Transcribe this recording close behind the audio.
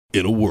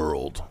In a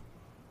world,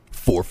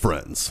 4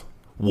 friends,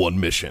 1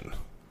 mission,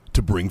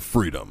 to bring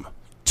freedom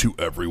to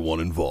everyone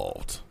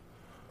involved.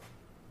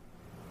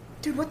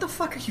 Dude, what the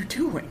fuck are you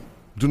doing?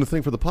 Doing a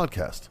thing for the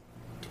podcast.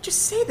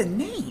 Just say the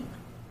name.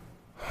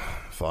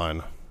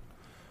 Fine.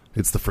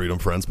 It's the Freedom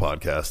Friends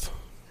Podcast.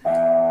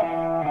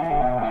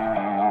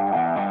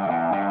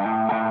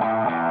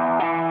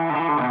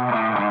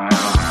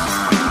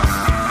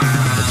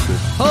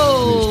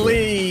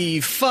 Holy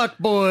fuck,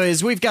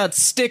 boys. We've got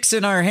sticks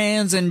in our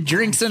hands and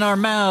drinks in our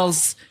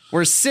mouths.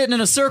 We're sitting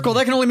in a circle.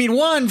 That can only mean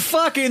one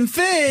fucking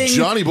thing.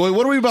 Johnny boy,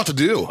 what are we about to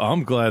do?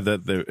 I'm glad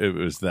that it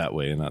was that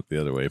way and not the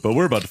other way. But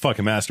we're about to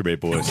fucking masturbate,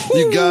 boys.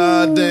 You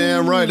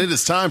goddamn right. It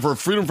is time for a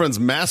Freedom Friends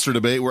Master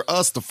Debate where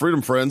us, the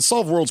Freedom Friends,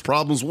 solve world's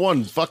problems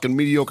one fucking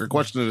mediocre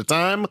question at a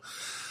time.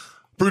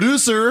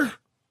 Producer,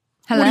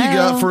 Hello. what do you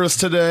got for us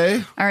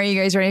today? Are you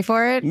guys ready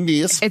for it?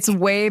 Yes. It's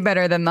way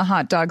better than the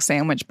hot dog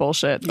sandwich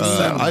bullshit.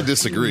 I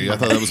disagree. I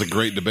thought that was a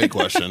great debate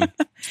question.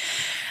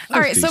 All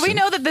right, so we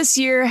know that this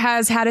year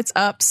has had its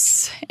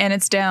ups and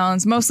its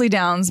downs, mostly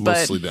downs,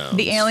 but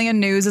the alien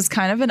news is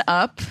kind of an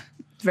up.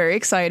 Very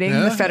exciting.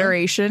 The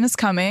Federation is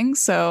coming,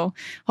 so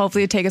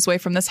hopefully it'll take us away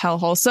from this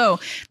hellhole. So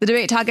the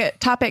debate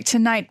topic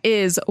tonight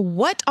is,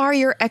 what are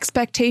your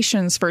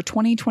expectations for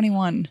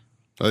 2021?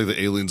 I think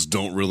the aliens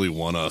don't really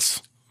want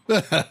us. They're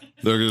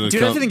gonna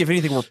Dude, I think if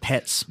anything, we're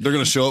pets. They're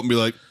going to show up and be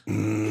like,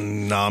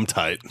 nah, I'm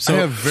tight. So I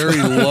have very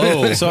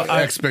low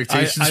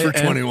expectations for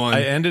I 21.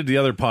 I ended the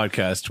other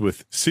podcast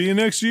with "see you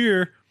next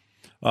year."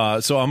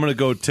 So I'm going to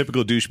go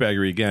typical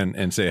douchebaggery again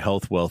and say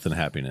health, wealth, and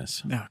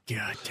happiness. Oh,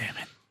 God damn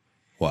it.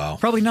 Wow.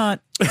 Probably not.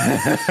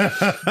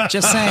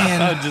 Just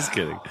saying. Just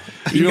kidding.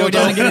 You can go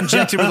down and get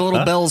injected with a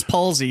little Bell's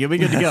palsy. You'll be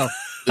good to go.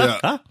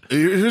 Yeah.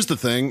 Here's the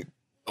thing.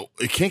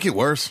 It can't get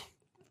worse.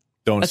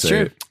 Don't That's say true.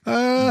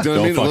 it.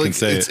 Don't fucking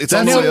say it. It's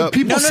all the way up.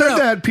 People said No.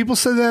 that. People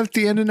said that at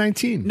the end of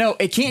 19. No,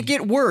 it can't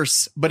get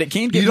worse, but it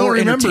can get You don't more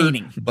remember,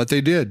 entertaining. but they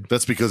did.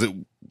 That's because it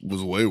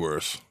was way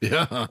worse.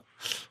 Yeah. I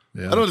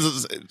don't.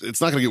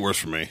 It's not going to get worse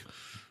for me.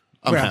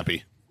 I'm Well,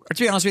 happy.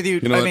 To be honest with you,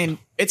 know I what? mean,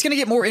 it's going to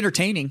get more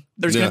entertaining.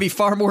 There's going Yeah. to be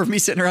far more of me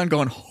sitting around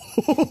going,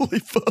 holy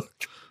fuck.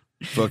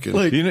 Fucking.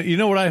 You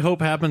know what I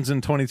hope happens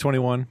in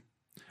 2021?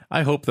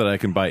 I hope that I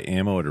can buy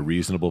ammo at a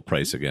reasonable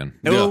price again.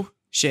 No Yeah.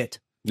 shit.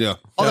 Yeah.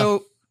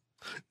 Although,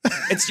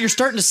 you're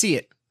starting to see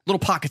it. Little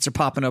pockets are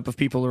popping up of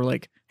people who are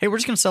like, hey, we're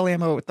just going to sell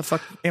ammo. What the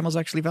fuck ammo's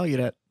actually valued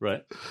at?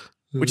 Right.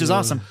 Which is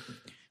awesome.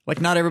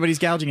 Like, not everybody's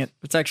gouging it.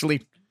 It's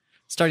actually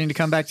starting to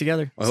come back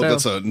together. I hope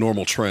that's a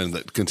normal trend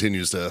that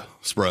continues to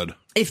spread.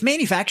 If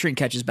manufacturing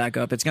catches back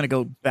up, it's going to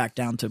go back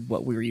down to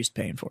what we were used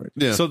to paying for it.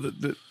 Yeah. So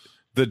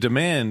the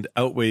demand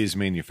outweighs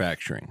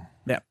manufacturing.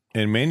 Yeah.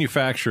 And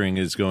manufacturing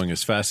is going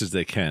as fast as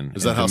they can.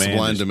 Is that how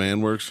supply and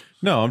demand works?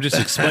 No, I'm just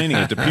explaining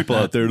it to people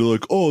out there. They're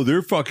like, oh,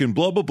 they're fucking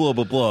blah, blah, blah,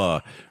 blah, blah.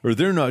 Or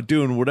they're not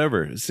doing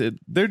whatever.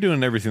 They're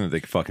doing everything that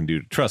they can fucking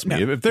do. Trust me.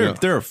 Yeah. If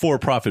they're a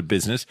for-profit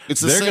business, It's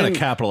the they're going same- to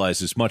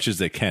capitalize as much as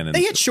they can.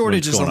 They had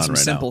shortages on some right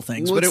simple now.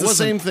 things, Well, but it's it the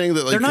wasn't same thing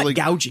that, like, they're not like-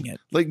 gouging it.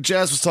 Like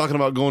Jazz was talking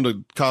about going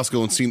to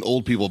Costco and seeing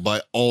old people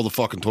buy all the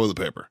fucking toilet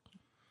paper.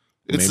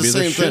 It's Maybe the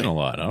they're same shitting thing. a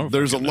lot. I don't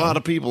There's a fucking know. lot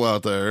of people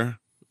out there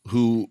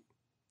who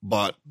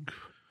bought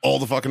all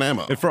the fucking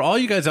ammo. And for all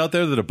you guys out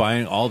there that are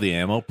buying all the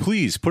ammo,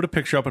 please put a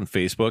picture up on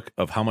Facebook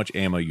of how much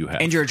ammo you have.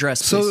 And your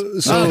address,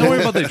 please. So Don't worry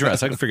about the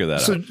address. I can figure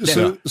that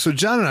out. So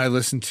John and I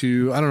listened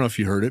to, I don't know if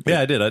you heard it. but-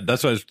 Yeah, I did.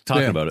 That's why I was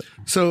talking about it.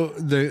 So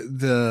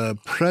the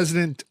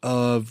president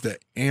of the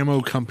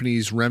ammo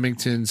companies,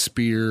 Remington,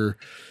 Spear,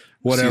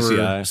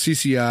 whatever,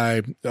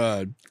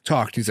 CCI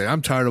talked. He's like,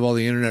 I'm tired of all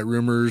the internet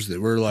rumors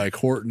that we're like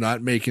Horton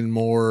not making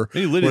more,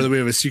 Hey, or that we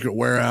have a secret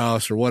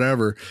warehouse or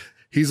whatever.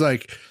 He's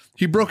like,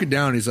 he broke it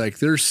down. He's like,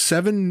 there's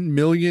 7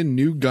 million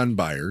new gun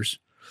buyers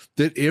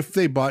that if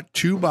they bought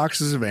 2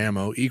 boxes of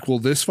ammo equal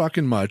this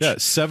fucking much. Yeah,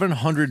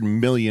 700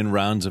 million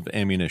rounds of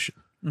ammunition.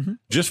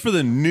 Just for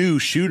the new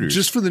shooters.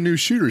 Just for the new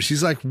shooters.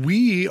 He's like,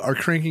 we are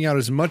cranking out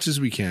as much as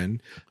we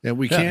can and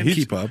we can't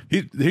keep up.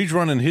 He's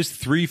running his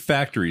 3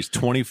 factories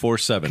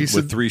 24/7 He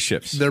said with 3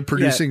 shifts. They're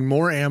producing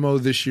more ammo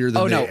this year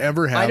than they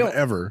ever have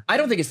ever. I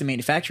don't think it's the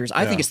manufacturers.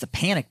 I think it's the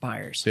panic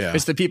buyers. Yeah.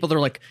 It's the people that are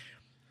like,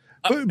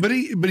 But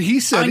he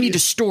said I need to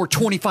store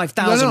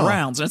 25,000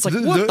 rounds. And it's like,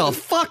 what the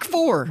fuck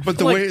for? But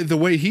the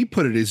way he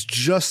put it is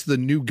just the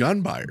new gun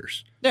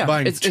buyers. Yeah,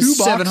 buying it's 2 boxes.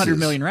 700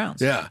 million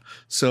rounds. Yeah.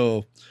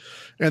 So,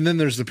 and then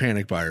there's the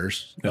panic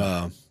buyers.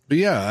 But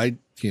yeah,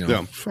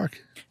 fuck.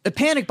 The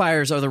panic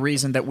buyers are the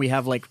reason that we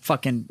have like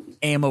fucking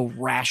ammo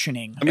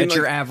rationing at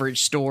your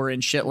average store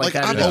and shit like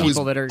that.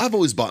 I've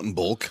always bought in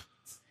bulk.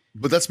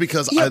 But that's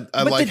because Yeah,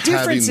 I but like the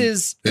difference having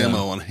is-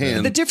 ammo on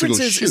hand. The difference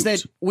to go is shoot.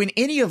 that when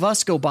any of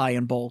us go buy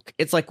in bulk,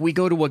 it's like we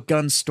go to a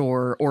gun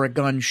store or a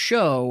gun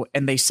show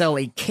and they sell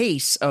a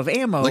case of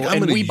ammo, Like, I'm and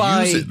gonna we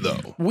buy use it,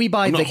 though. we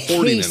buy I'm the not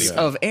hoarding case anything.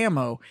 of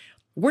ammo.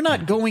 We're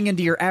not going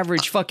into your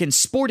average fucking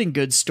sporting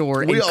goods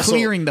store and We also-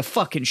 clearing the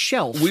fucking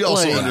shelf. we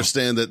also Like,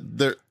 understand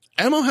that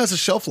ammo has a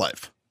shelf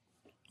life.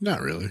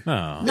 Not really.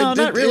 No.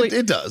 Not really.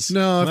 It does.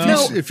 No,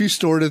 if you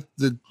stored it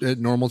at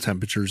normal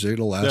temperatures,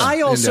 it'll last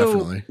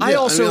indefinitely. I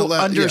also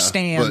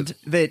understand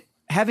that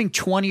having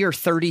 20 or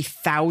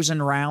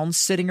 30,000 rounds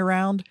sitting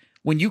around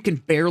when you can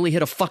barely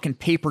hit a fucking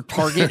paper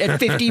target at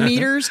 50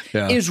 meters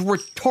is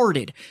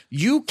retarded.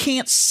 You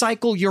can't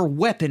cycle your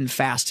weapon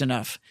fast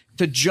enough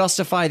to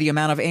justify the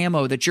amount of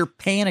ammo that you're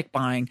panic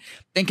buying,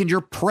 thinking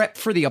you're prepped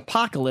for the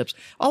apocalypse.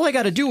 All I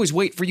got to do is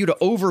wait for you to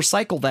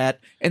overcycle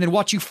that and then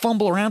watch you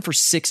fumble around for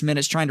 6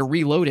 minutes trying to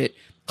reload it,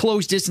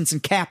 close distance,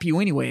 and cap you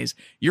anyways.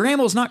 Your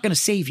ammo's not going to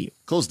save you.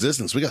 Close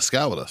distance. We got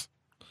Scott with us.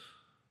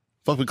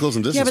 Fuck, we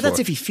closing distance. Yeah, but that's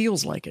if he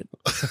feels like it.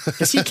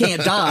 Because he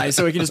can't die,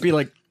 so he can just be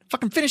like,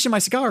 fucking finishing my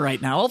cigar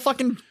right now. I'll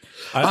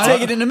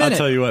take it in a minute. I'll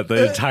tell you what,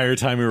 the entire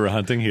time we were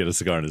hunting, he had a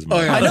cigar in his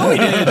mouth. I know he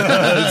did.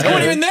 I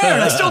wasn't even there,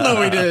 and I still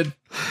know he did.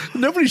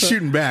 Nobody's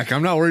shooting back.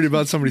 I'm not worried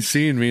about somebody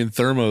seeing me in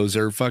thermos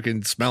or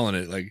fucking smelling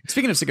it. Like,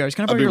 speaking of cigars,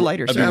 can I borrow your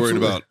lighter? I'd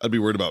be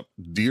worried about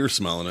deer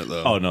smelling it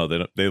though. Oh no,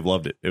 they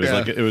loved it.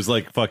 It was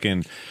like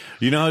fucking,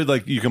 you know how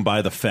like you can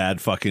buy the fad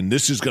fucking,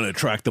 this is gonna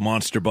attract the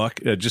monster buck.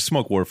 Just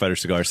smoke Warfighter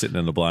cigars sitting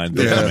in the blind.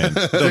 They'll come in.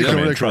 They'll come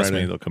in. Trust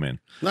me, they'll come in.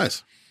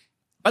 Nice.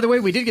 By the way,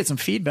 we did get some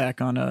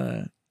feedback on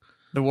the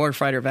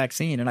Warfighter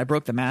vaccine, and I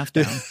broke the math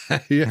down.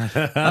 Yeah,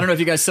 I don't know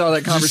if you guys saw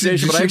that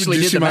conversation, but I actually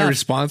did the math. My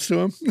response to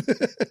him.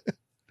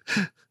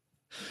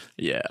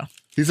 Yeah.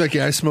 He's like,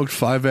 I smoked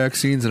 5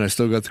 vaccines and I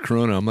still got the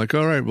corona. I'm like,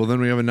 all right, well,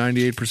 then we have a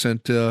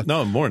 98%.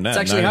 No, more than that. It's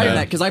actually higher than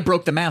that because I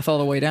broke the math all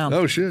the way down.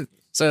 Oh, shit.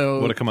 So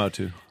what'd it come out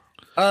to?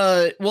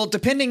 Well,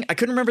 depending, I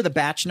couldn't remember the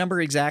batch number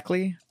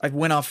exactly. I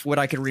went off what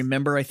I could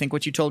remember. I think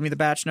what you told me the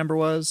batch number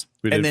was.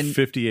 We did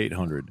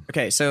 5,800.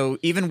 Okay, so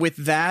even with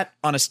that,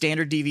 on a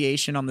standard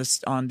deviation on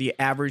the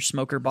average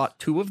smoker bought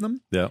 2 of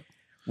them. Yeah.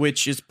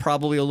 Which is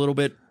probably a little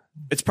bit.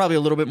 It's probably a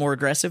little bit more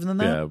aggressive than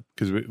that. Yeah,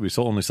 because we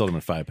only sold them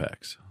in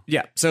 5-packs.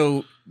 Yeah,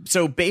 so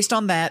based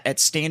on that, at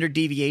standard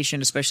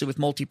deviation, especially with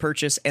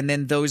multi-purchase, and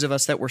then those of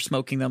us that were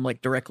smoking them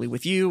like directly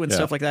with you and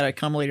stuff like that, I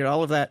accumulated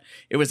all of that.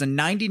 It was a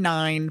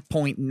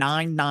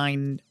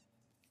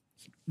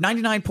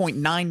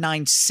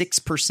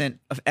 99.996%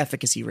 of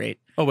efficacy rate.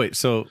 Oh wait,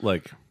 so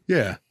like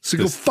so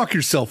go fuck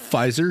yourself,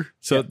 Pfizer.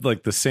 So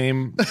like the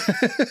same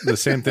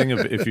thing of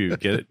if you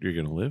get it, you're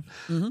gonna live.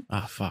 Mm-hmm.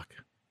 Ah, fuck.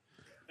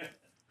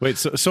 Wait,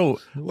 so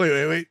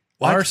wait.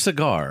 What? Our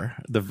cigar,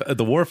 the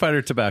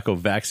Warfighter Tobacco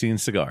vaccine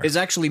cigar, is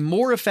actually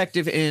more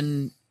effective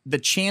in the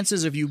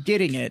chances of you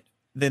getting it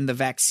than the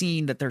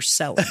vaccine that they're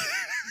selling,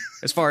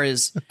 as far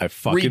as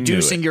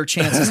reducing your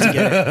chances to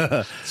get it.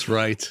 That's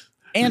right.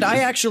 And I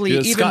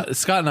actually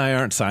Scott and I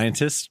aren't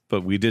scientists,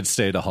 but we did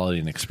stay at a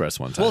Holiday Inn Express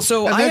one time. Well,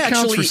 so and I that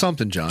actually counts for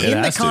something, John.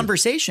 In the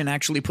conversation,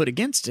 actually put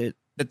against it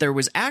that there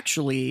was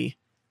actually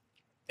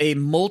a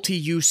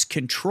multi-use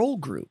control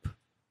group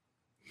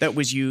that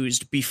was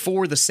used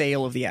before the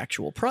sale of the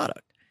actual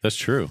product. That's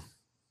true.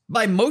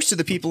 By most of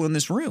the people in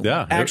this room.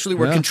 Yeah. Actually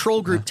were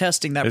control group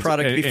testing that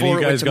product before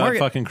it went to market. You guys got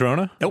fucking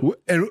Corona?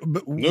 Nope.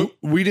 Nope.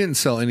 We didn't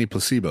sell any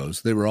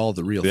placebos. They were all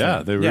the real thing.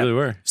 Yeah, they really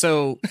were.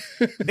 So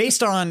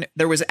based on,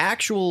 there was a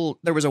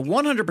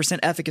 100%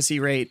 efficacy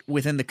rate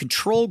within the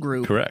control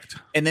group. Correct.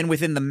 And then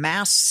within the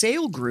mass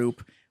sale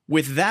group,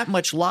 with that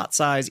much lot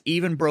size,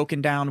 even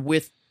broken down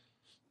with,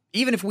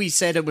 even if we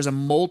said it was a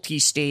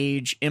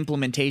multi-stage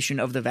implementation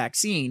of the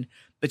vaccine,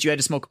 but you had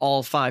to smoke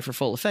all 5 for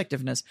full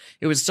effectiveness,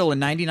 it was still a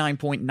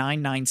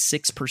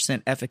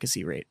 99.996%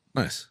 efficacy rate.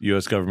 Nice.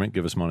 U.S. government,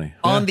 give us money.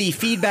 On the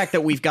feedback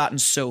that we've gotten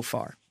so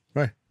far.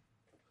 Right.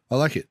 I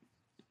like it.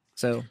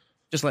 So,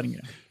 just letting you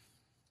know.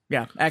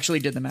 Yeah, actually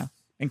did the math,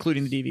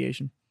 including the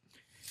deviation.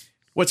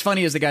 What's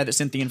funny is the guy that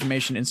sent the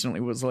information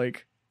instantly was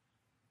like,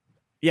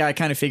 yeah, I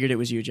kind of figured it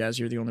was you, Jazz.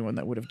 You're the only one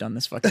that would have done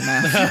this fucking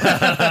math.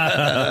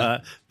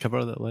 Can I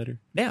borrow that later?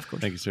 Yeah, of course.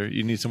 Thank you, sir.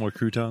 You need some more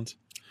croutons?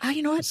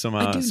 You know what? Some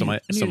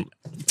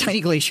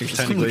tiny glaciers.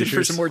 I'm looking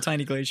for some more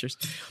tiny glaciers.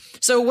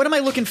 So what am I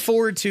looking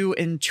forward to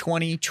in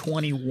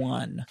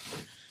 2021?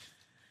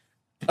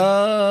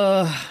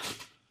 There's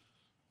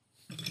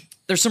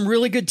some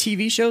really good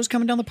TV shows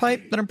coming down the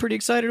pipe that I'm pretty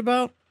excited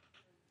about.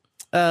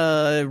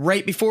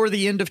 Right before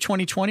the end of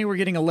 2020, we're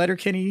getting a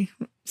Letterkenny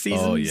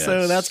season. Oh, yes.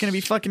 So that's going to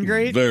be fucking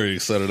great. Very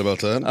excited about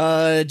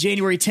that.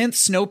 January 10th,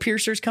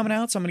 Snowpiercer's coming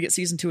out, so I'm going to get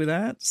season 2 of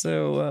that.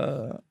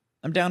 So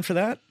I'm down for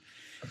that.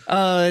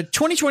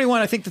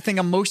 2021, I think the thing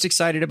I'm most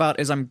excited about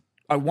is I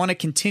want to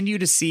continue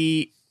to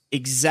see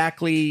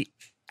exactly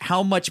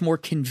how much more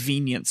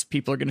convenience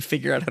people are going to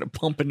figure out how to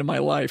pump into my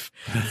life.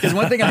 Because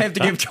one thing I have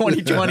to give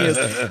 2020 is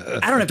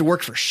I don't have to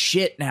work for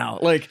shit now.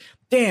 Like,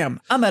 damn,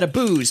 I'm out of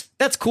booze.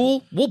 That's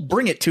cool. We'll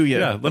bring it to you.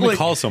 Yeah, let me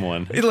call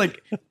someone.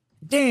 Like,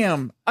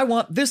 damn, I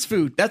want this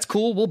food. That's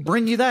cool. We'll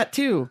bring you that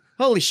too.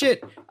 Holy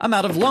shit, I'm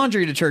out of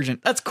laundry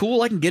detergent. That's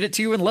cool. I can get it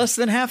to you in less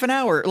than half an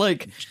hour.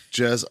 Like,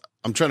 Jazz,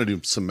 I'm trying to do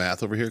some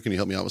math over here. Can you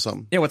help me out with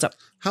something? Yeah, what's up?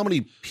 How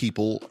many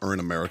people are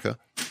in America?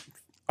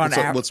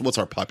 What's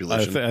our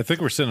population? I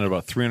think we're sitting at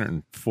about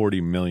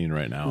 340 million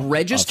right now.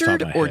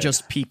 Registered or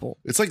just people?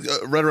 It's like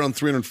right around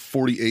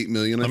 348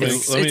 million.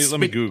 Let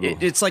me Google.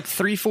 It's like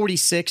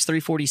 346,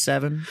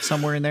 347,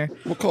 somewhere in there.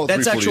 We'll call it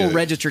That's actual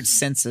registered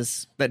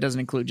census. That doesn't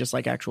include just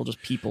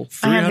people.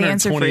 I have the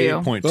answer for you.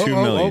 328.2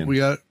 million. We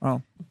got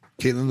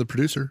Caitlin, the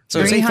producer.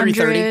 So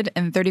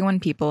 331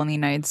 people in the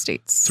United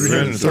States.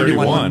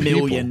 331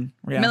 million.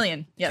 Yeah.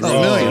 Million. Yes.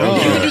 Million.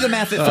 You can do the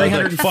math at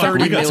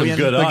 330 we got some million.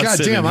 good odds. God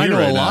damn, I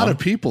know a lot of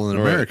people in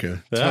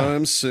America.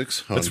 Times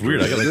 600. That's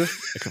weird. I got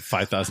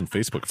 5,000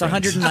 Facebook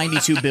friends. It's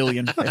 192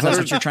 billion. If that's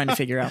what you're trying to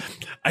figure out.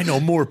 I know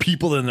more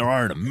people than there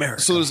are in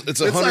America. So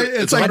it's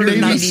like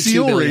Navy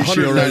SEAL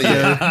ratio right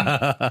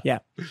there. Yeah.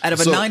 Out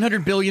of a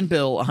 900 billion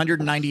bill,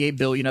 198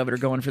 billion of it are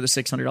going for the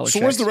 $600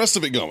 So where's the rest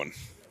of it going?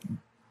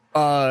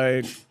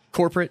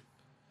 Corporate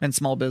and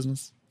small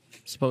business,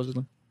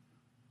 supposedly.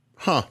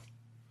 Huh.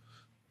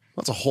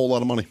 That's a whole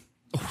lot of money.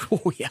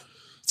 Oh, yeah.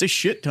 It's a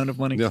shit ton of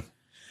money. Yeah.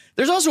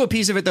 There's also a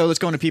piece of it, though, that's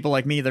going to people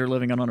like me that are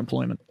living on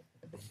unemployment.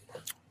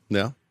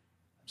 Yeah.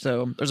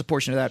 So there's a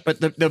portion of that. But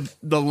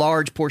the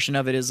large portion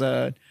of it is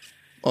that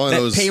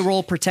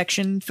payroll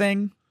protection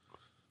thing.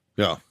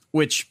 Yeah.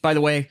 Which, by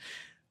the way,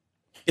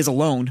 is a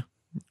loan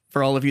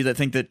for all of you that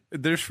think that.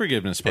 There's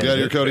forgiveness. Get out of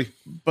here, Cody.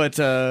 But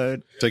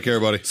take care,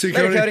 buddy. See you,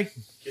 Cody.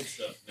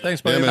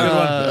 Thanks, buddy. Yeah,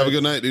 man. Have a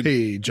good night, dude.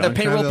 Hey, John, the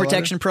payroll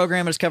protection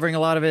program is covering a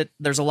lot of it.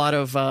 There's a lot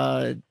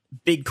of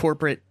big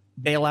corporate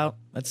bailout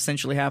that's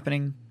essentially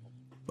happening.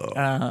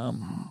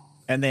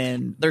 And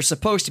then there's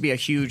supposed to be a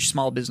huge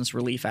small business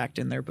relief act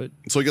in there. But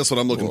so I guess what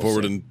I'm looking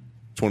forward in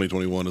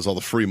 2021 is all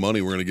the free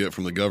money we're going to get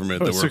from the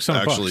government that we're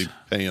actually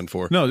paying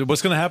for. No,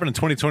 what's going to happen in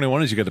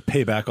 2021 is you got to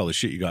pay back all the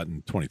shit you got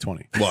in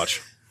 2020.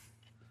 Watch.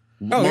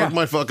 Mark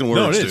my fucking words,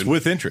 No, it is dude.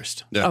 with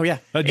interest. Yeah. Oh, yeah.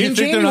 Do you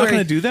think they're not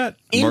going to do that?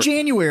 In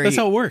January. That's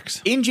how it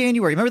works. In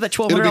January. Remember that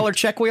 $1,200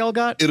 check we all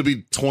got? It'll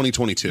be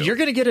 2022. You're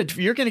going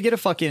to get a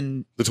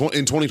fucking... in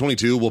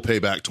 2022, we'll pay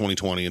back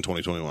 2020 and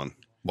 2021.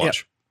 Watch. Yeah.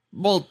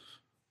 Well,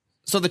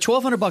 so the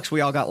 $1,200 we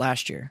all got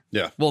last year.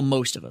 Yeah. Well,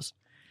 most of us.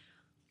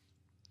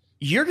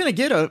 You're going to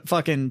get a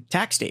fucking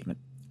tax statement.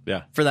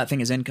 Yeah. For that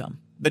thing as income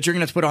that you're going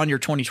to have to put on your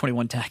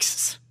 2021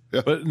 taxes.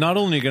 Yeah. But not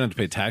only are you going to have to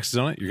pay taxes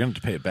on it, you're going to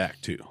have to pay it back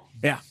too.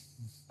 Yeah.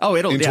 Oh,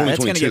 it's going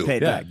to get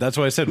paid back. That's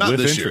why I said Not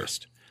with this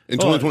interest. Year. In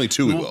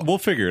 2022, we will. We'll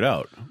figure it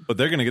out. But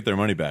they're going to get their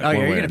money back one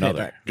way or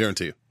another.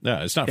 Guarantee you.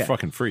 Yeah, it's not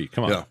fucking free.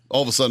 Come on. Yeah.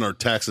 All of a sudden, our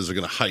taxes are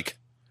going to hike.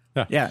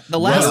 Yeah. The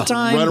last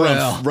time.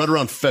 Right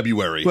around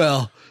February.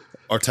 Well,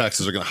 our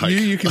taxes are going to hike.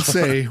 You can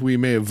say we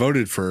may have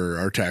voted for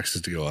our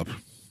taxes to go up.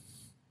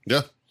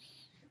 Yeah.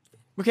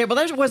 Okay, but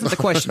that wasn't the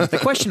question. The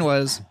question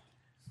was,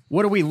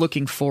 what are we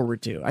looking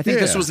forward to? I think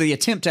this was the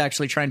attempt to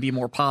actually try and be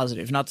more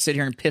positive, not to sit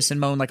here and piss and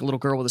moan like a little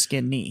girl with a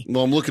skinned knee.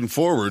 Well, I'm looking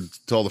forward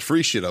to all the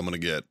free shit I'm going to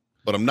get,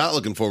 but I'm not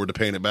looking forward to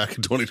paying it back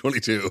in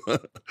 2022.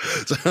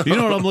 You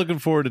know what I'm looking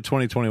forward to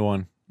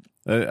 2021?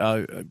 A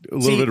little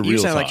bit of real talk. You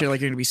sound like you're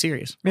going to be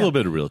serious. A little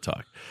bit of real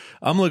talk.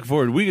 I'm looking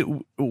forward.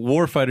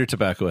 Warfighter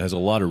Tobacco has a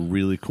lot of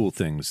really cool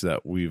things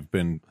that we've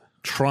been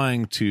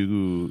trying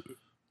to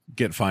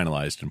get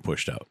finalized and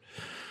pushed out.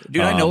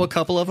 Dude, I know a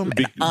couple of them,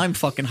 and I'm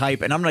fucking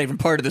hype, and I'm not even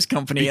part of this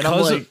company. And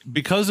I'm like,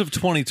 because of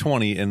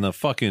 2020 and the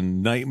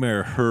fucking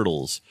nightmare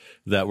hurdles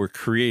that were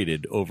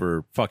created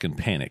over fucking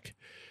panic,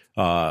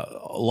 a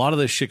lot of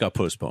this shit got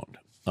postponed.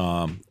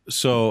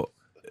 So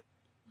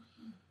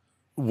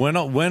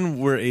when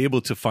we're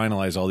able to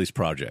finalize all these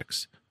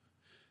projects,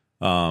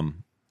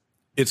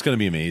 it's going to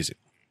be amazing.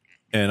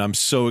 And I'm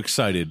so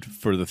excited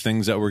for the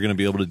things that we're going to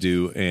be able to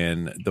do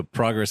and the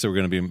progress that we're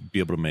going to be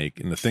able to make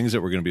and the things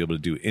that we're going to be able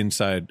to do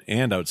inside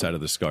and outside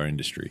of the cigar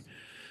industry.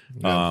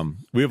 Yeah.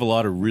 We have a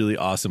lot of really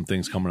awesome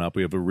things coming up.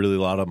 We have a really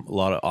lot of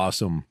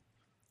awesome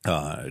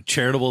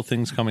charitable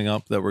things coming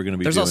up that we're going to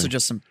be doing. There's also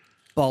just some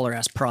baller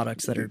ass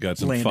products that are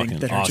landing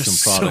that are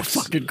just products.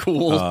 so fucking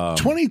cool.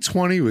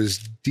 2020 was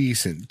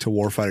decent to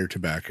Warfighter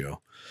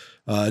Tobacco.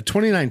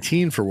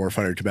 2019 for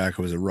Warfighter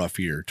Tobacco was a rough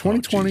year.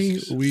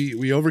 2020,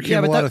 we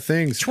overcame a lot of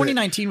things.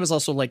 2019 was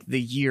also like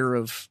the year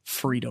of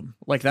freedom.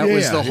 Like that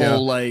was the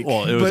whole like.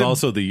 Well, it was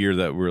also the year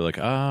that we were like,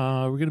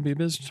 we're going to be in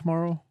business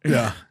tomorrow.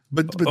 Yeah,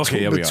 but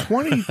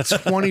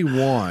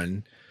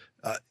 2021,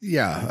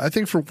 I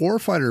think for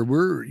Warfighter,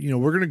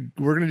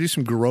 we're gonna do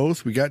some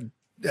growth. We got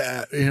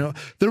there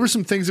were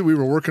some things that we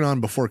were working on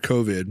before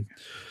COVID.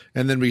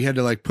 And then we had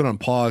to like put on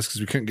pause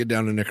because we couldn't get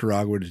down to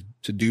Nicaragua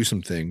to do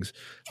some things.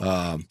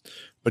 But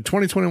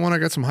 2021, I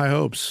got some high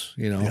hopes.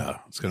 Yeah,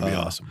 it's gonna be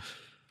awesome.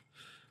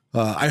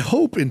 I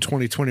hope in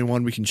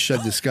 2021 we can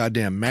shed this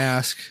goddamn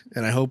mask,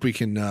 and I hope we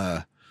can,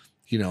 I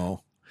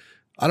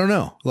don't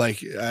know.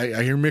 Like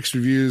I hear mixed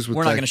reviews.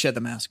 We're not going to shed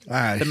the mask.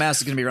 The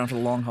mask is going to be around for the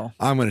long haul.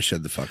 I'm going to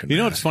shed the fucking. You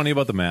know what's funny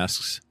about the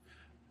masks?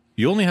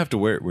 You only have to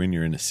wear it when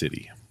you're in a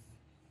city.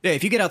 Yeah,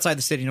 if you get outside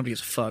the city, nobody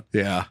gives a fuck.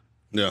 Yeah.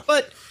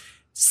 But.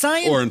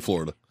 Science, or in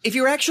Florida. If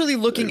you're actually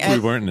looking at... We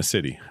weren't in a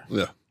city.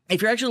 Yeah.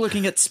 If you're actually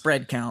looking at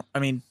spread count, I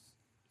mean,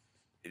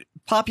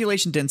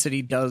 population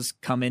density does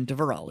come into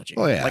virology.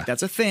 Oh, yeah. Like,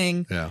 that's a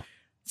thing. Yeah.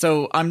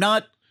 So I'm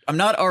not I'm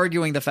not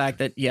arguing the fact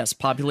that, yes,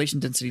 population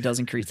density does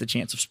increase the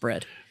chance of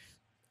spread.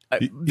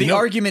 The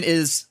argument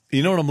is...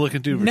 You know what I'm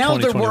looking to? Now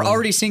that we're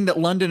already seeing that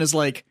London is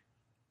like,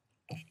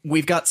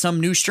 we've got some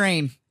new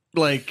strain,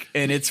 like,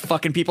 and it's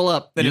fucking people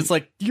up. And it's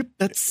like, yep,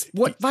 that's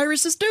what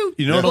viruses do.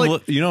 You know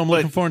what I'm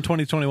looking for in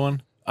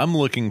 2021? I'm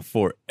looking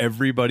for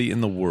everybody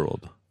in the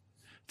world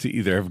to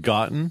either have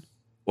gotten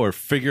or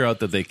figure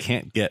out that they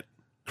can't get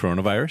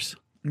coronavirus.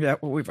 Yeah,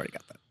 well, we've already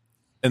got that.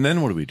 And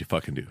then what do we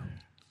fucking do?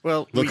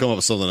 Well, they'll come up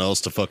with something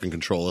else to fucking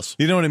control us.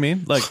 You know what I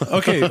mean? Like,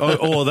 okay,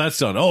 well, that's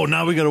done. Oh,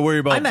 now we got to worry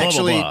about blah,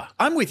 blah, blah.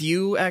 I'm with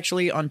you,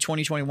 actually, on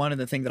 2021 and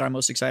the thing that I'm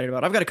most excited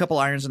about. I've got a couple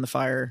irons in the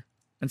fire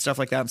and stuff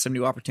like that and some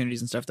new opportunities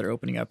and stuff that are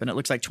opening up. And it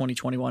looks like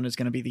 2021 is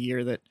going to be the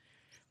year that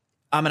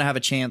I'm going to have a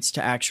chance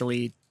to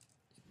actually,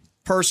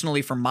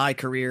 personally, for my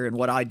career and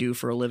what I do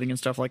for a living and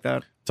stuff like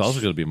that. It's also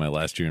going to be my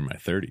last year in my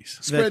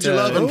 30s. Spread your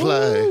love and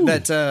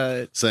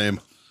play. Same.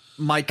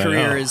 My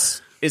career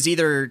is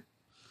either...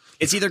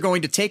 It's either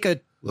going to take a...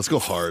 Let's go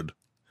hard.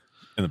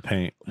 In the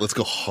paint. Let's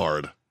go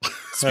hard.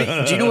 Do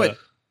you know what?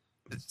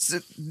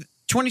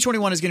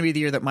 2021 is going to be the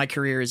year that my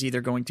career is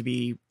either going to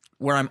be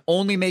where I'm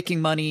only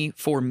making money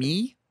for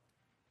me,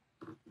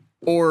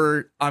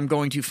 or I'm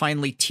going to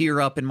finally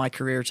tier up in my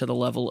career to the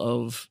level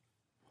of,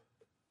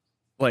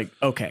 like,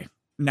 okay,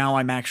 now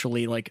I'm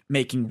actually, like,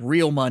 making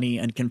real money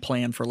and can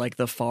plan for, like,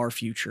 the far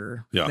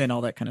future and all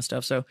that kind of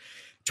stuff. So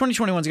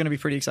 2021 is going to be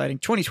pretty exciting.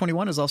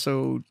 2021 is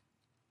also...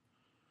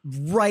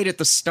 right at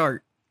the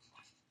start,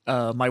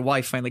 my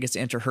wife finally gets to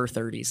enter her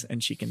 30s,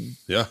 and she can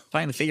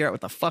finally figure out what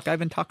the fuck I've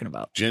been talking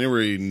about.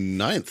 January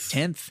 9th.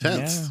 10th.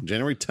 Yeah.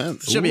 January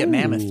 10th. She'll be at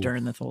Mammoth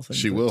during the whole thing.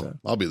 She will.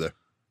 I'll be there.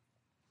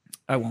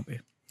 I won't be.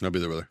 I'll be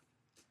there with her.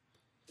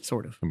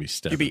 Sort of.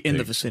 You'll be in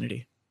the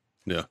vicinity.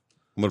 Yeah.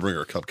 I'm going to bring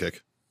her a cupcake.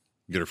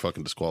 Get her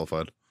fucking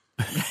disqualified.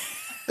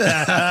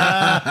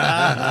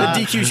 That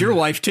DQ's your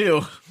wife,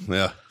 too.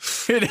 Yeah.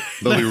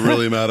 They'll be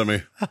really mad at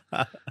me.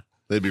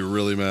 They'd be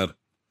really mad.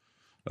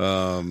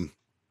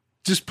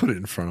 Just put it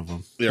in front of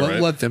them. Yeah,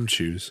 let them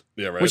choose.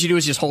 Yeah, right. What you do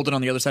is just hold it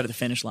on the other side of the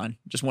finish line,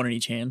 just one in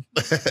each hand.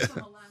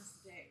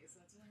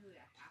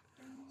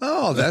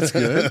 Oh, that's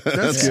good.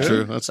 That's good.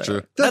 True. That's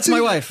true. That's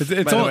my wife.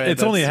 It's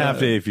only a half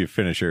day if you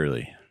finish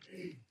early.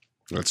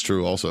 That's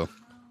true. Also,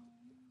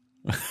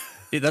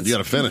 you got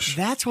to finish.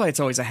 That's why it's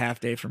always a half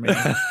day for me.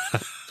 I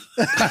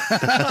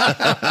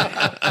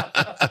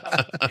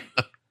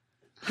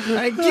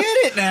get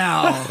it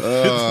now.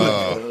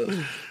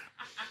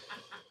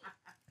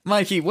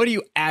 Mikey, what are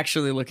you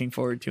actually looking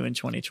forward to in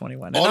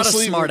 2021? Honestly, not a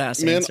smart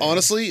ass man. answer.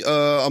 Honestly,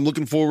 I'm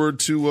looking forward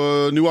to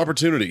a new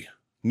opportunity.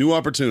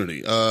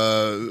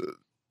 The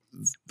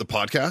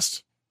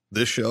podcast,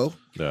 this show.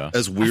 Yeah.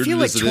 As weird I feel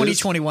like as it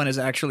 2021 is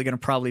actually going to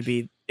probably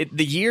be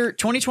the year.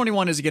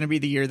 2021 is going to be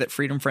the year that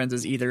Freedom Friends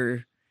is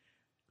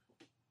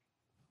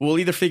we'll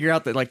either figure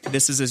out that, like,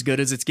 this is as good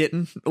as it's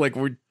getting, like,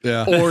 or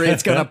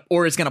it's gonna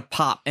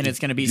pop and it's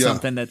gonna be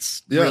something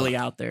that's really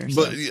out there.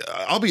 So. But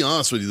I'll be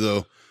honest with you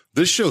though.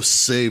 This show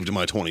saved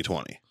my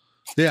 2020.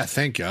 Yeah,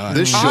 thank God.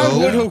 This show I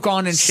would have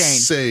gone insane.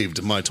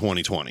 Saved my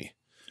 2020.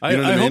 I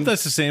hope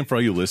that's the same for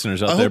all you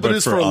listeners out there. But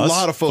it's for a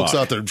lot of folks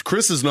out there. there.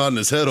 Chris is nodding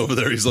his head over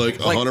there. He's like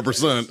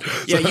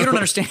 100%. Yeah, you don't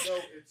understand. So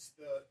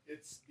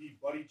it's the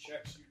buddy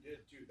checks you did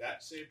too.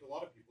 That saved a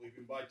lot of people,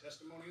 even by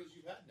testimonials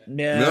you've had.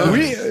 Yeah.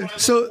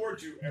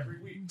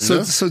 Every week.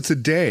 So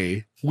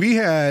today we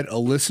had a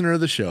listener of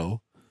the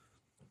show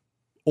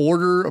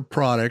order a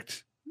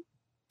product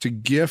to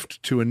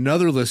gift to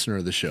another listener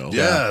of the show.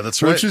 Yeah,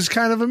 that's right. Which is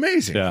kind of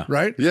amazing,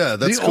 right? Yeah,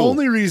 that's the cool.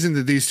 only reason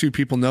that these two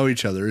people know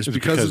each other is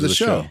because of the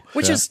show.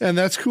 And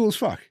that's cool as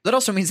fuck. That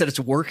also means that it's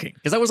working,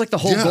 because that was like the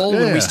whole goal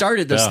when we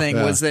started this thing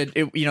was that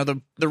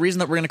the reason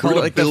that we're going to call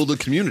it like build a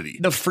community,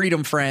 the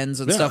Freedom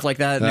Friends and stuff like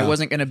that, and it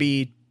wasn't going to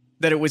be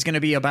that it was going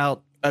to be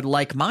about a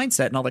like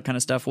mindset and all that kind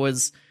of stuff.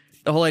 Was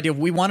the whole idea of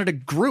we wanted a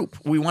group,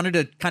 we wanted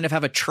to kind of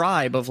have a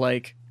tribe of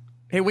like,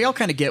 hey, we all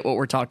kind of get what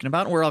we're talking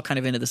about, and we're all kind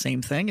of into the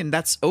same thing, and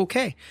that's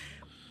okay.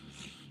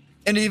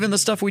 And even the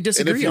stuff we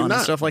disagree on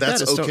and stuff like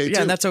that is okay too.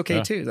 Yeah, and that's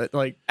okay too. That,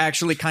 like,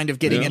 actually kind of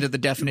getting into the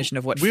definition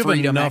of what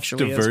freedom actually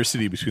is. We have enough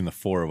diversity between the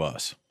four of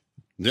us.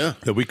 Yeah.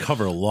 That we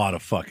cover a lot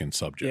of fucking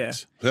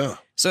subjects. Yeah.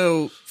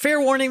 So, fair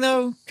warning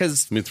though,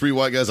 because 3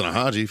 white guys and a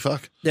Haji.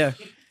 Fuck. Yeah.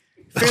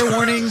 Fair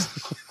warning.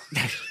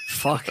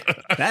 Fuck.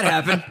 That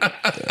happened.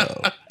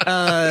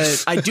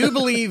 I do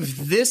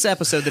believe this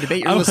episode, the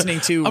debate you're listening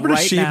to I'm gonna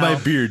right shave now. my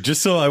beard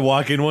just so I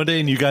walk in one day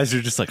and you guys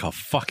are just like, oh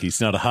fuck, he's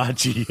not a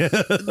Haji. Then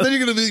you're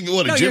gonna be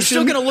what? No, Egyptian? you're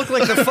still gonna look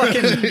like the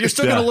fucking. You're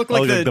still gonna look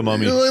like the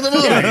mummy. You're like the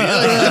mummy.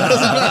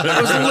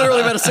 I was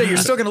literally about to say you're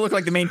still gonna look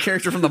like the main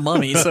character from the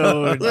Mummy.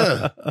 So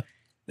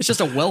it's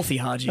just a wealthy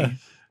Haji.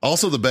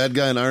 Also, the bad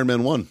guy in Iron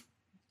Man 1.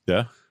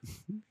 Yeah.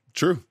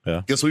 True.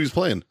 Yeah. Guess what he was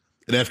playing?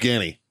 An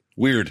Afghani.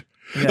 Weird.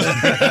 Yeah.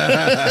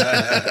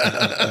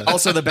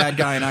 Also, the bad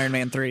guy in Iron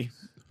Man 3.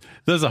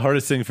 That was the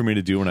hardest thing for me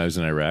to do when I was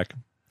in Iraq,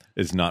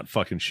 is not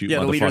fucking shoot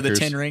motherfuckers. The leader of the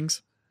 10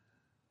 Rings.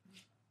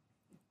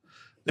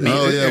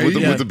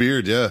 With the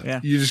beard, Yeah.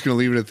 You're just going to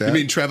leave it at that? You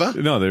mean Trevor?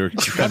 No, they were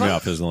cutting me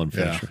off as an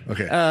infantry.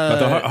 Okay. But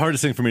the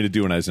hardest thing for me to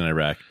do when I was in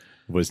Iraq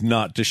was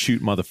not to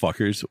shoot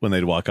motherfuckers when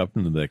they'd walk up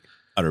and they'd be like,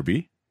 outer B.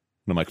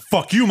 And I'm like,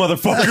 fuck you,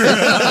 motherfucker.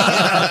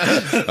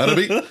 Outer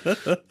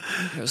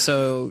B.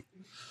 So,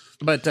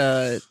 but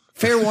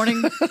fair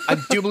warning, I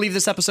do believe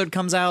this episode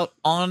comes out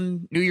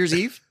on New Year's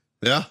Eve.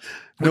 Yeah.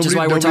 Which is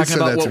why we're talking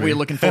about what we're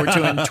looking forward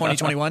to in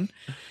 2021.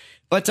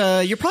 But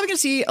you're probably going to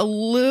see a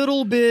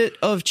little bit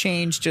of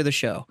change to the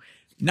show.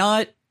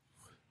 Not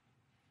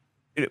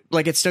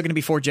like it's still going to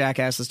be 4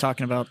 jackasses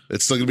talking about.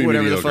 It's still going to be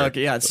whatever mediocre. The fuck.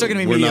 Yeah, it's still going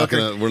to be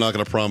mediocre. We're not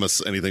going to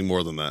promise anything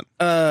more than that.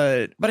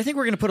 But I think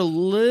we're going to put a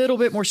little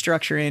bit more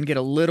structure in, get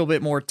a little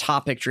bit more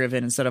topic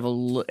driven instead of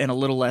and a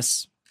little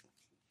less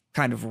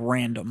kind of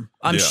random.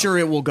 I'm sure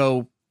it will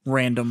go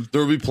random.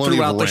 There will be plenty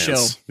throughout of rants. The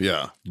show.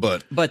 Yeah,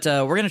 but we're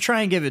going to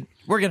try and give it.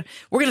 We're going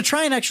to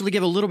try and actually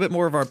give a little bit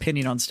more of our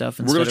opinion on stuff.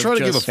 We're going to try to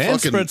give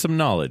and spread some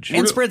knowledge.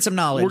 And spread some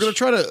knowledge. We're going to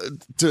try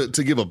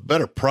to give a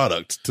better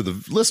product to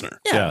the listener.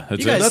 Yeah,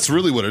 that's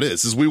really what it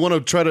is. Is we want to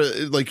try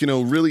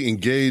to really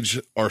engage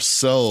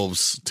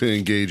ourselves to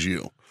engage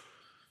you.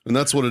 And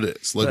that's what it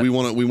is. Like we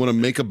want to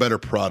make a better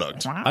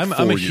product. I'm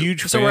a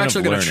huge fan. So we're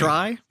actually going to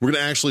try. We're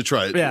going to actually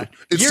try it. Yeah,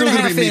 it's year and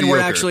a half in, we're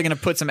actually going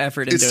to put some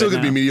effort into it. It's still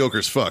going to be mediocre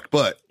as fuck,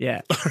 but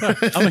yeah,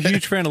 I'm a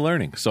huge fan of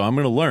learning, so I'm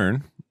going to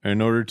learn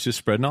in order to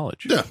spread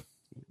knowledge. Yeah,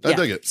 I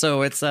dig it.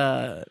 So it's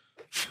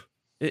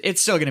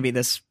still going to be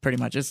this pretty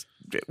much. It's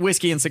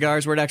whiskey and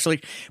cigars. We're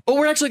actually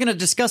going to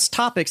discuss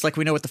topics like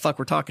we know what the fuck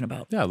we're talking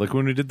about. Yeah, like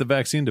when we did the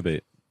vaccine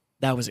debate.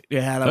 That was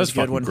a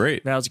good one.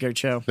 Great. That was a good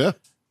show. Yeah.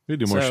 We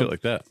do more shit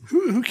like that.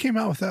 Who came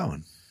out with that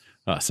one?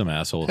 Some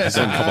asshole. He's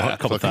a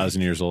couple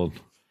thousand years old.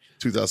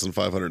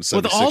 2,576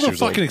 with all the years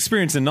fucking old.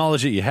 experience and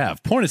knowledge that you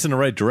have, point us in the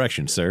right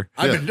direction, sir.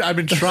 I've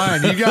been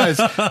trying. You guys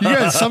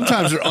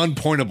sometimes are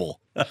unpointable.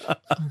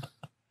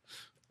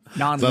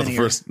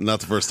 Non-linear.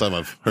 Not the first time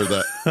I've heard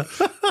that.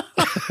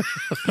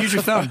 Use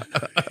your thumb.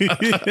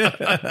 Use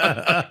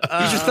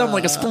your thumb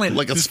like a splint.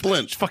 Like a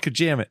splint. Just fucking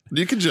jam it.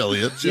 You can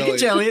jelly it. You can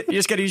jelly it. You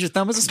just got to use your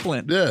thumb as a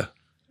splint. Yeah.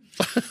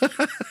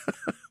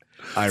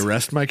 I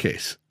rest my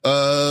case.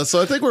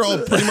 So I think we're all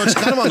pretty much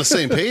kind of on the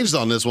same page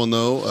on this one,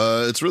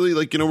 though. It's really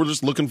like, we're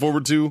just looking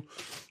forward to,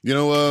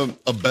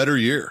 a better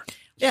year.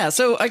 Yeah,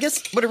 so I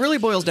guess what it really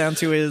boils down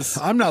to is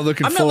I'm not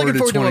looking forward to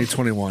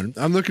 2021.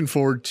 I'm looking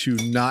forward to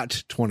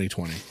not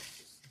 2020.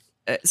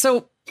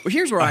 So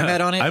here's where I'm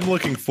at on it. I'm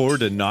looking forward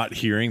to not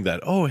hearing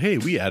that, oh, hey,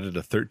 we added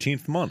a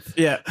 13th month.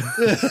 Yeah.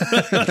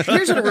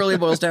 Here's what it really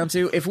boils down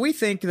to. If we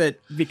think that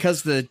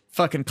because the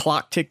fucking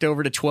clock ticked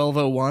over to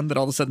 12:01 that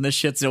all of a sudden this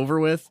shit's over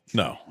with.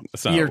 No,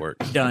 that's not how it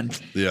works. Done.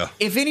 Yeah.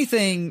 If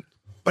anything,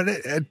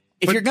 if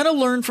you're going to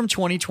learn from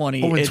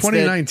 2020. When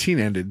 2019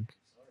 ended,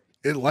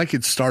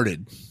 it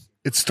started.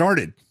 It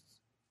started.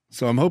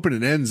 So I'm hoping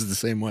it ends the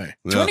same way.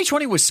 Yeah.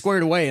 2020 was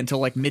squared away until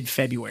like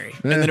mid-February.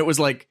 And then it was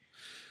like.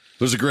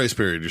 There's a grace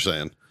period, you're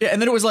saying. Yeah,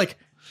 and then it was like,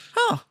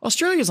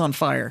 Australia's on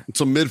fire.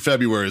 So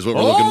mid-February is what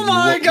we're looking. Oh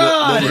my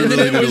god! What and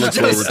really then it was look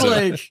just forward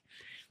to. like,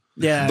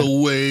 yeah,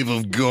 the wave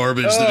of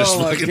garbage that just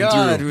fucking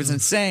god, through. It was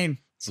insane.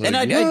 Like, and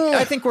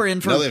I think we're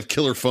in for. Now they have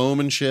killer foam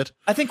and shit.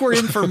 I think we're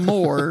in for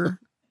more.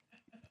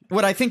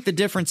 What I think the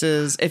difference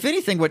is, if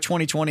anything, what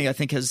 2020 I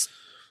think has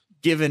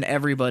given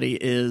everybody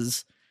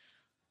is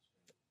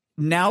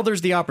now there's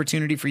the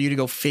opportunity for you to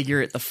go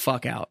figure it the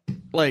fuck out.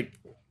 Like,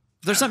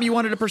 if there's something you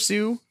wanted to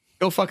pursue,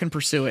 go fucking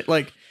pursue it.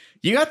 Like,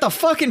 you got the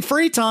fucking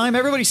free time.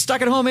 Everybody's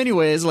stuck at home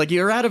anyways. Like,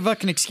 you're out of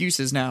fucking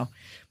excuses now.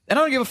 And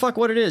I don't give a fuck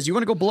what it is. You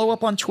want to go blow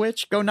up on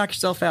Twitch? Go knock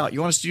yourself out.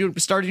 You want to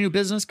start a new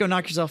business? Go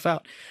knock yourself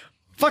out.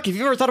 Fuck, if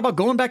you ever thought about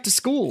going back to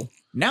school,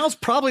 now's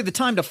probably the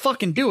time to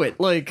fucking do it.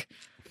 Like,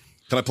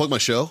 can I plug my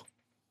show?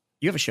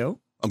 You have a show?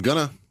 I'm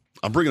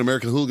bringing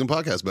American Hooligan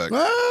Podcast back.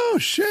 Oh,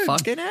 shit.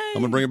 Fucking A. I'm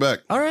going to bring it back.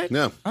 All right.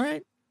 Yeah. All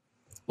right.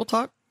 We'll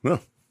talk. Yeah.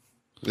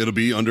 It'll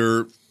be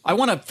under... I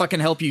want to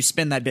fucking help you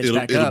spin that bitch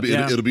back up.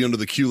 It'll be under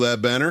the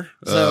QLab banner.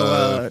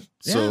 So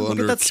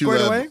under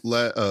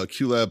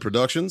QLab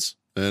Productions.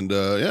 And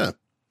yeah.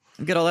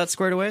 Get all that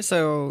squared away.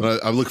 So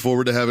I look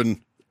forward to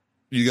having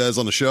you guys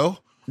on the show.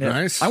 Yeah.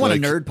 Nice. I want a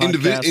nerd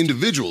podcast.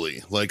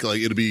 Individually. Like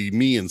it'll be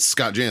me and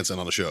Scott Jansen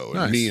on the show.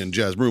 And me and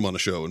Jazz Broom on the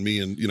show. And me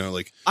and,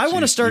 I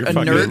want to start a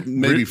nerd.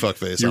 Maybe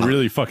fuckface. You're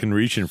really fucking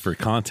reaching for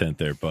content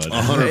there, bud.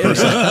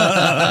 100%.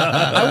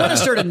 I want to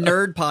start a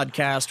nerd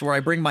podcast where I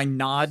bring my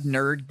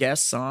nerd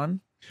guests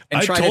on.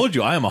 I told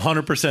you I am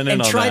 100% in on that.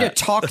 And try to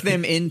talk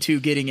them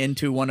into getting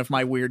into one of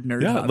my weird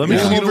nerd podcasts. Let me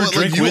come over,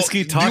 drink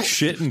whiskey, talk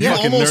shit, and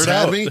fucking nerd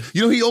out.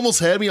 He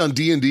almost had me on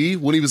D&D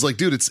when he was like,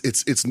 dude,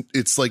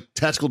 it's like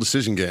tactical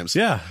decision games.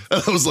 Yeah.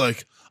 And I was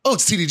like, oh,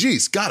 it's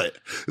TDGs. Got it.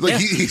 Like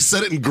he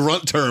said it in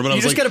grunt term, and I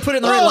was like, you just got to put it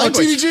in the right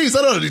language. TDGs.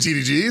 I don't know how to do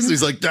TDGs. And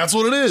he's like, that's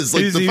what it is.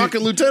 Like the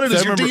fucking lieutenant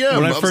is your DM.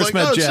 When I first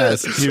met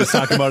Jazz, shit. he was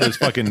talking about his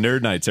fucking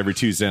nerd nights every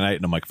Tuesday night,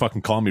 and I'm like,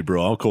 fucking call me,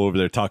 bro. I'll go over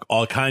there, talk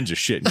all kinds of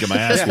shit, and get my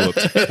ass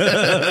whooped.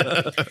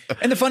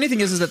 And the funny thing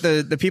is that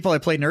the people I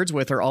play nerds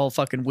with are all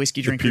fucking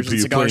whiskey drinkers and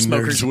cigar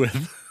smokers.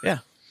 With. Yeah.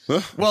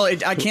 Huh? Well,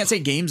 I can't say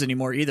games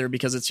anymore either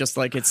because it's just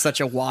like it's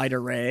such a wide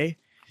array.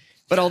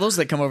 But all those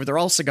that come over, they're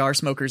all cigar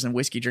smokers and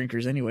whiskey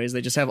drinkers anyways. They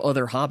just have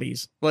other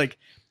hobbies. Like,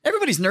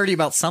 everybody's nerdy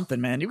about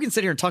something, man. You can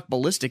sit here and talk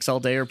ballistics all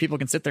day, or people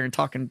can sit there and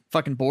talk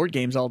fucking board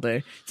games all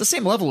day. It's the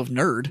same level of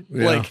nerd.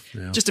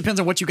 Just depends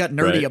on what you got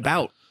nerdy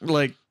about.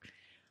 Like,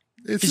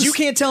 because you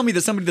can't tell me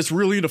that somebody that's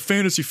really into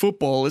fantasy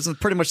football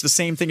isn't pretty much the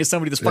same thing as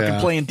somebody that's fucking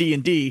playing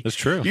D&D. That's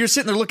true. You're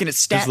sitting there looking at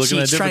stat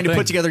sheets trying to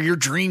put together your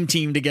dream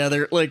team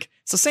together. Like,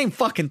 it's the same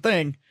fucking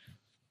thing.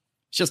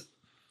 It's just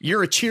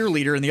you're a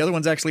cheerleader and the other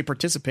one's actually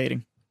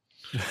participating.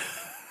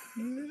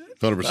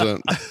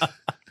 100%.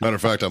 Matter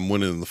of fact, I'm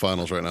winning in the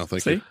finals right now.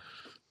 Thank you.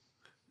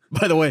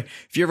 By the way,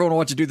 if you ever want to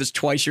watch a dude that's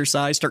twice your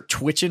size start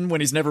twitching when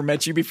he's never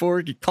met you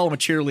before, you call him a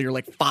cheerleader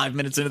like 5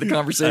 minutes into the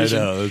conversation.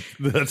 I know.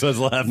 That's what I was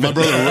laughing. My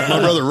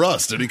brother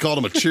Russ, dude, he called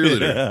him a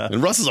cheerleader. Yeah.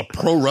 And Russ is a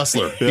pro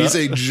wrestler. Yeah. He's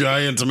a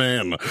giant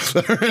man.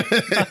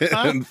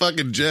 And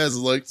fucking Jazz is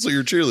like, so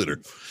you're a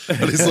cheerleader.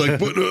 And he's like,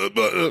 but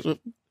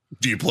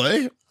do you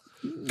play?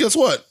 Guess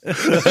what?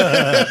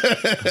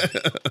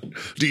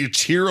 Do you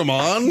cheer him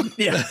on?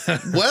 Yeah.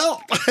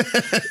 Well,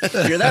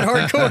 you're that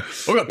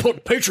hardcore. I'm going to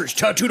put Patriots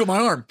tattooed on my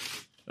arm.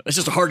 It's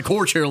just a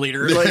hardcore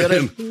cheerleader. Like,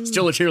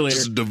 still a cheerleader.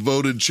 Just a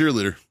devoted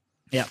cheerleader.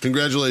 Yeah.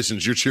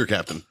 Congratulations, you're cheer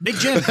captain. Big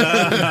Jim.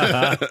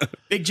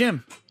 Big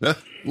Jim. Yeah.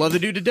 Love the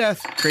dude to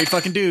death. Great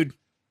fucking dude.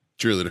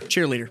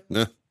 Cheerleader.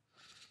 Yeah.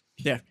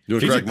 Yeah.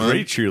 He's a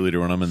great cheerleader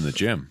when I'm in the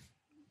gym.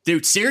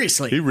 Dude,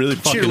 seriously. He really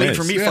fucking cheerlead is.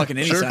 for me fucking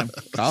anytime.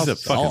 Sure. I'll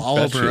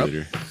open her up.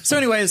 So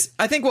anyways,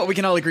 I think what we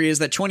can all agree is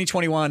that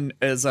 2021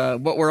 is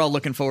what we're all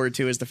looking forward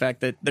to is the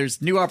fact that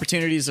there's new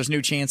opportunities, there's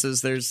new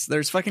chances,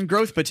 there's fucking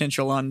growth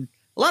potential on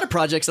a lot of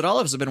projects that all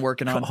of us have been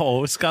working on.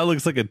 Oh, Scott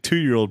looks like a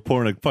 2-year-old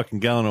pouring a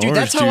fucking gallon of orange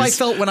juice. Dude, that's how I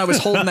felt when I was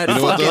holding that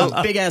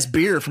fucking big-ass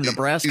beer from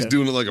Nebraska. He's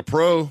doing it like a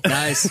pro.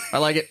 Nice. I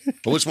like it.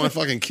 I wish my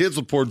fucking kids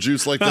would pour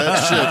juice like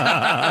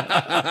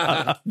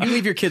that. Shit. You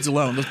leave your kids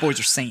alone. Those boys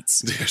are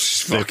saints. They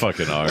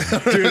fucking are.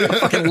 Dude, I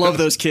fucking love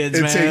those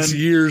kids, man. It takes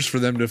years for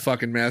them to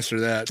fucking master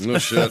that. No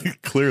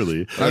shit.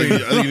 Clearly. I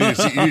think you need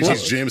to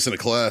teach Jameson a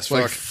class.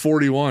 Like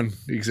 41,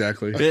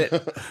 exactly.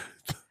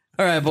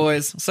 All right,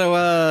 boys. So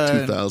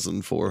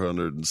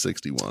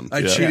 2,461.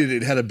 I cheated.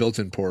 It had a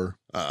built-in pour.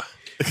 I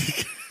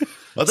think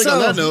on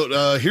that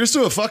note, here's to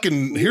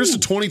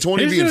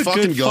 2020 being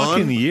fucking gone.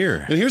 Fucking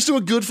year. And here's to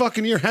a good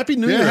fucking year. Happy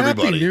New Year,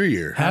 everybody. Happy New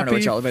Year. I don't know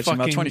what y'all mentioned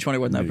about 2020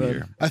 wasn't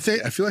that bad. I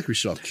feel like we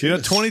should all kiss.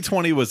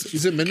 2020 was.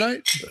 Is it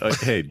midnight?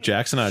 Hey,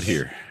 Jack's not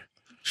here.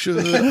 Should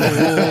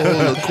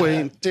all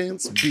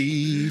acquaintance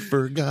be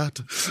forgot?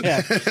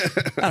 Yeah.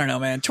 I don't know,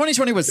 man.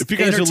 2020 was if you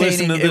guys are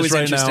listening to this it was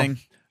right interesting. Now,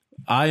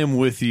 I am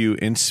with you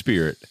in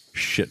spirit,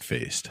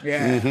 shit-faced.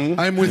 Yeah. Mm-hmm.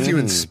 I'm with you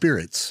in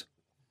spirits.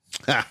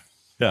 Ha.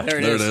 Yeah. There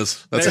it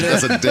is. That's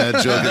a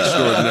dad joke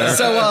extraordinaire.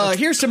 So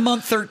here's to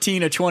month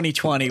 13 of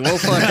 2020. We'll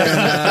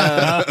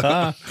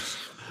fucking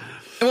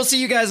we'll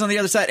see you guys on the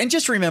other side. And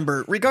just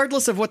remember,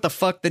 regardless of what the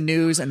fuck the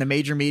news and the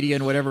major media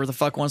and whatever the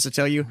fuck wants to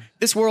tell you,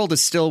 this world is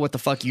still what the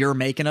fuck you're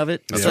making of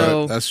it. That's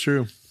so right. That's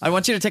true. I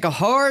want you to take a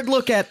hard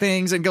look at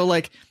things and go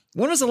like,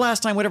 when was the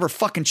last time whatever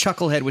fucking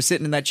chucklehead was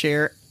sitting in that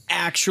chair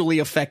actually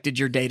affected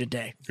your day to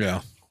day? Yeah.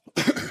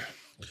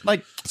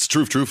 Like, it's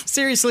truth.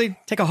 Seriously,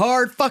 take a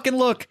hard fucking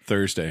look.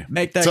 Thursday.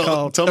 Make that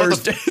call.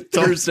 Thursday.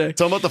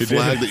 Tell them about the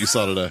flag that you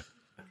saw today.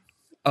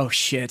 Oh,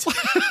 shit.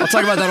 I'll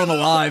talk about that on the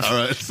live. All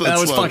right. That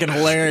was fucking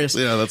hilarious.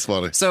 Yeah, that's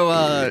funny. So,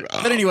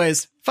 but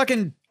anyways,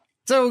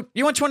 so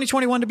you want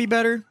 2021 to be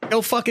better?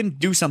 Go fucking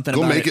do something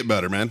about it. Go make it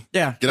better, man.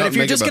 Yeah. But if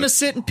you're just going to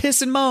sit and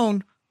piss and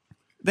moan,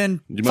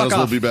 then you might as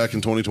well be back in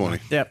 2020.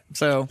 Yep.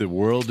 So the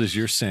world is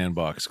your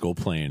sandbox. Go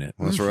play in it.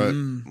 That's right.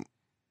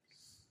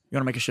 You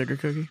want to make a sugar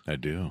cookie? I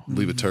do.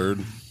 Leave a turd,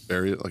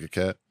 bury it like a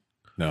cat.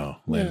 No,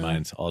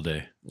 landmines all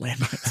day.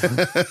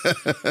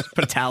 Landmines.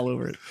 Put a towel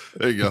over it.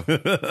 There you go.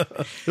 It'll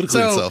clean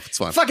itself. It's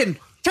fine. Fucking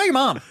tell your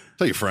mom.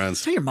 Tell your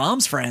friends. Tell your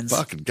mom's friends.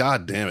 Fucking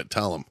goddamn it,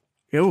 tell them.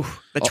 Yo,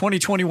 that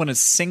 2021 is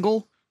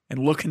single and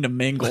looking to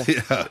mingle. Yeah,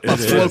 a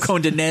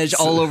Flocon de Neige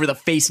all over the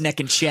face, neck,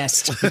 and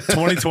chest.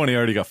 2020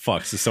 already got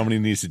fucked, so somebody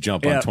needs to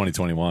jump on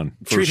 2021.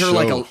 Treat her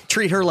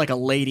like a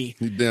lady.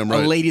 You're damn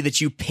right. A lady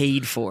that you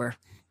paid for.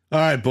 All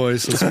right,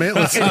 boys. Let's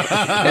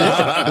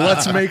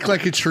make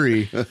like a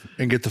tree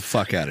and get the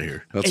fuck out of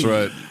here. That's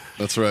right.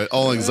 That's right.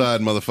 All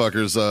anxiety,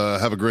 motherfuckers.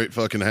 Have a great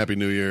fucking happy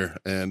new year.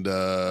 And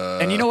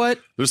you know what?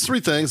 There's 3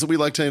 things that we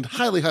like to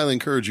highly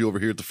encourage you over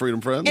here at the Freedom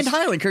Friends. And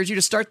highly encourage you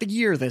to start the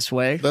year this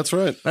way. That's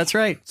right. That's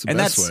right. It's the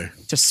best way.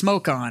 To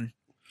smoke on.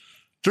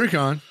 Drink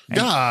on.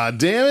 God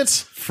damn it.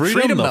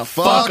 Freedom the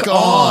fuck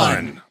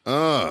on.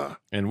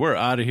 And we're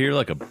out of here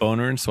like a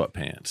boner in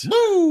sweatpants.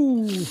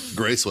 Woo!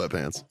 Gray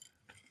sweatpants.